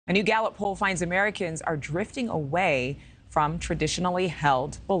A new Gallup poll finds Americans are drifting away from traditionally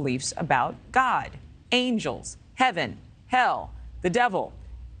held beliefs about God, angels, heaven, hell, the devil.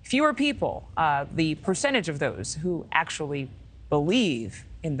 Fewer people, the percentage of those who actually believe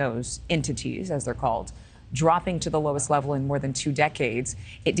in those entities, as they're called, dropping to the lowest level in more than 2 decades.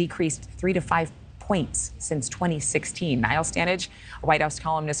 It decreased 3 to 5 points since 2016. Niall Stanage, a White House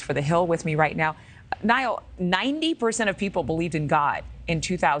columnist for The Hill, with me right now. Niall, 90% of people believed in God in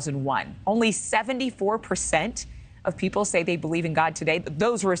 2001. Only 74% of people say they believe in God today.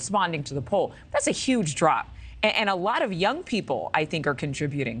 Those responding to the poll. That's a huge drop. And a lot of young people, I think, are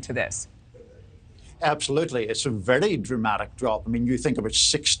contributing to this. Absolutely. It's a very dramatic drop. I mean, you think about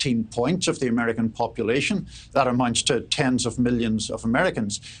 16 points of the American population. That amounts to tens of millions of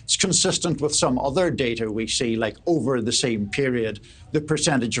Americans. It's consistent with some other data we see, like over the same period, the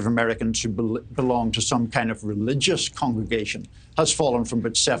percentage of Americans who belong to some kind of religious congregation has fallen from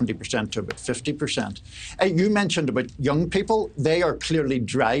about 70% to about 50%. You mentioned about young people. They are clearly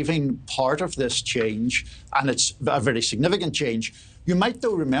driving part of this change, and it's a very significant change. You might,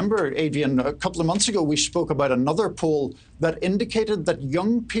 though, remember, Adrienne, a couple of months ago, we spoke about another poll that indicated that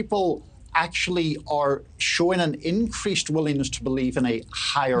young people actually are showing an increased willingness to believe in a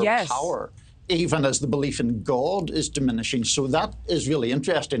higher power, even as the belief in God is diminishing. So that is really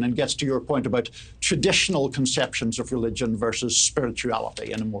interesting and gets to your point about traditional conceptions of religion versus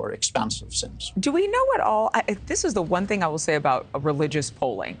spirituality in a more expansive sense. Do we know at all, this is the one thing I will say about religious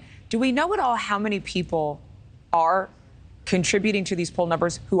polling, do we know at all how many people are contributing to these poll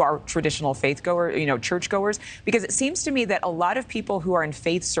numbers who are traditional faith-goers, churchgoers? Because it seems to me that a lot of people who are in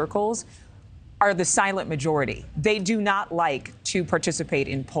faith circles are the silent majority. They do not like to participate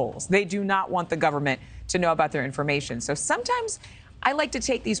in polls. They do not want the government to know about their information. So sometimes I like to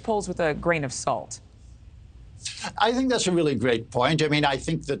take these polls with a grain of salt. I think that's a really great point. I mean, I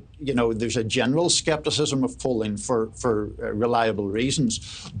think that, there's a general skepticism of polling for reliable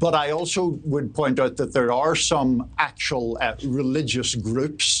reasons. But I also would point out that there are some actual religious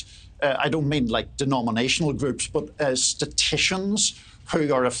groups. I don't mean like denominational groups, but statisticians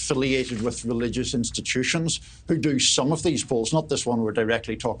who are affiliated with religious institutions who do some of these polls, not this one we're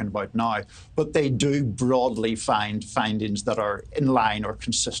directly talking about now, but they do broadly find findings that are in line or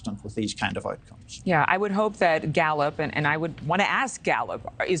consistent with these kind of outcomes. Yeah, I would hope that Gallup, and I would want to ask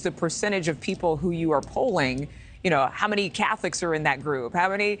Gallup, is the percentage of people who you are polling, how many Catholics are in that group, how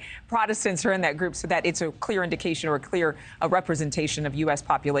many Protestants are in that group, so that it's a clear indication or a clear representation of U.S.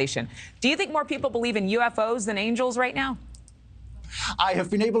 population. Do you think more people believe in UFOs than angels right now? I have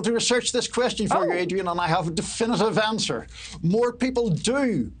been able to research this question for you, Adrienne, and I have a definitive answer. More people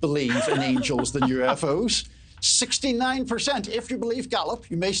do believe in angels than UFOs. 69%, if you believe Gallup,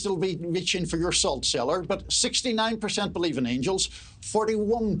 you may still be reaching for your salt cellar, but 69% believe in angels,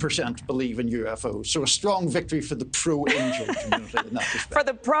 41% believe in UFOs. So a strong victory for the pro-angel community in that respect. For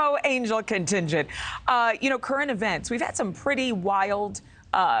the pro-angel contingent. Current events, we've had some pretty wild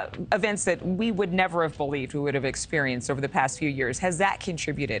events that we would never have believed we would have experienced over the past few years. Has that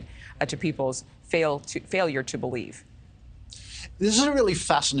contributed to people's failure to believe? This is a really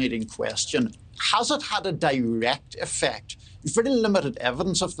fascinating question. Has it had a direct effect? Very limited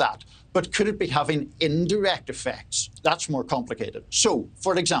evidence of that. But could it be having indirect effects? That's more complicated. So,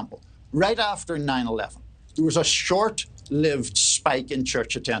 for example, right after 9/11, there was a short-lived spike in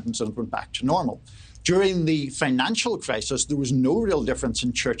church attendance and it went back to normal. During the financial crisis, there was no real difference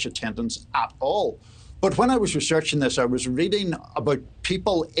in church attendance at all. But when I was researching this, I was reading about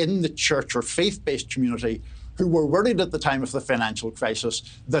people in the church or faith-based community who were worried at the time of the financial crisis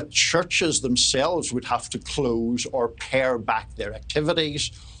that churches themselves would have to close or pare back their activities,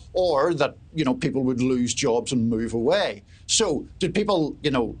 or that, people would lose jobs and move away. So did people,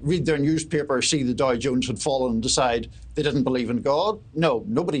 read their newspaper, see the Dow Jones had fallen and decide they didn't believe in God? No,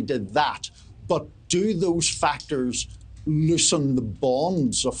 nobody did that. But do those factors loosen the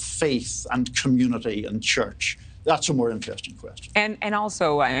bonds of faith and community and church? That's a more interesting question. And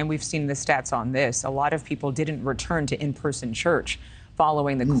also, and we've seen the stats on this, a lot of people didn't return to in-person church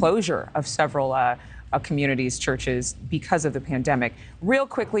following the closure of several communities, churches, because of the pandemic. Real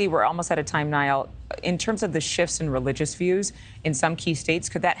quickly, we're almost out of time, Niall. In terms of the shifts in religious views in some key states,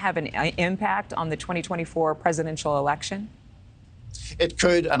 could that have an impact on the 2024 presidential election? It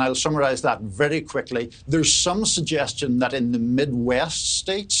could, and I'll summarize that very quickly. There's some suggestion that in the Midwest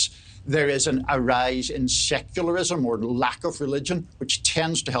states, there is a rise in secularism or lack of religion, which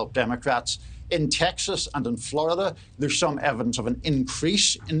tends to help Democrats. In Texas and in Florida, there's some evidence of an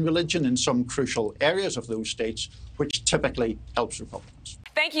increase in religion in some crucial areas of those states, which typically helps Republicans.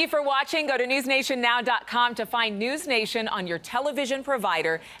 Thank you for watching. Go to newsnationnow.com to find News Nation on your television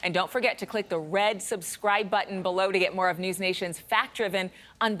provider. And don't forget to click the red subscribe button below to get more of News Nation's fact-driven,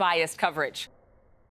 unbiased coverage.